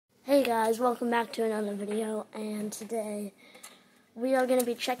guys, welcome back to another video, and today we are going to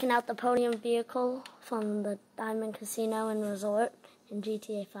be checking out the Podium vehicle from the Diamond Casino and Resort in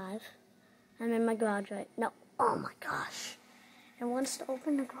GTA5. I'm in my garage right now. Oh my gosh. It wants to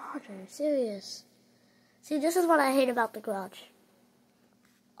open the garage. Are you serious? See, this is what I hate about the garage.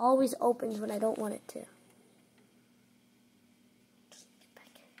 Always opens when I don't want it to. Just get back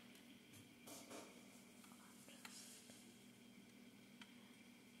in.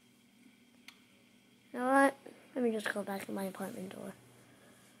 You know what? Let me just go back to my apartment door.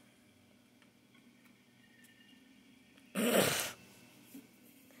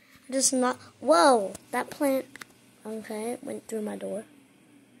 Just not. Whoa! That plant. Okay, it went through my door.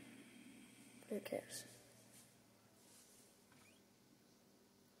 Who cares?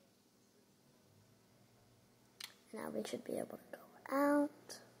 Now we should be able to go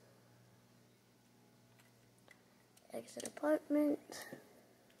out. Exit apartment.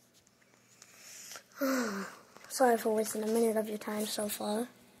 Sorry for wasting a minute of your time so far.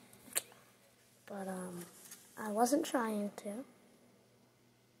 But, I wasn't trying to.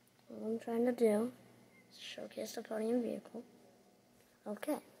 All I'm trying to do is showcase the Podium vehicle.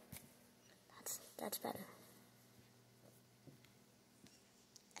 Okay. That's better.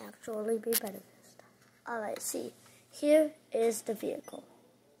 Actually be better this time. Alright, see. Here is the vehicle.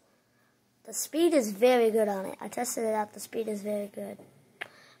 The speed is very good on it. I tested it out. The speed is very good.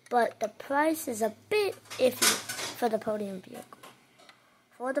 But the price is a bit iffy for the Podium vehicle.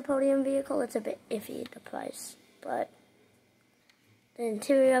 For the Podium vehicle, it's a bit iffy, the price. But the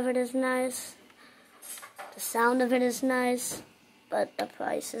interior of it is nice. The sound of it is nice. But the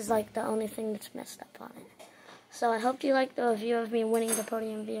price is like the only thing that's messed up on it. So I hope you like the review of me winning the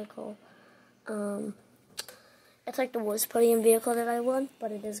Podium vehicle. It's like the worst Podium vehicle that I won,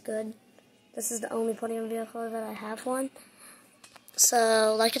 but it is good. This is the only Podium vehicle that I have won.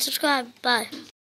 So, like and subscribe. Bye.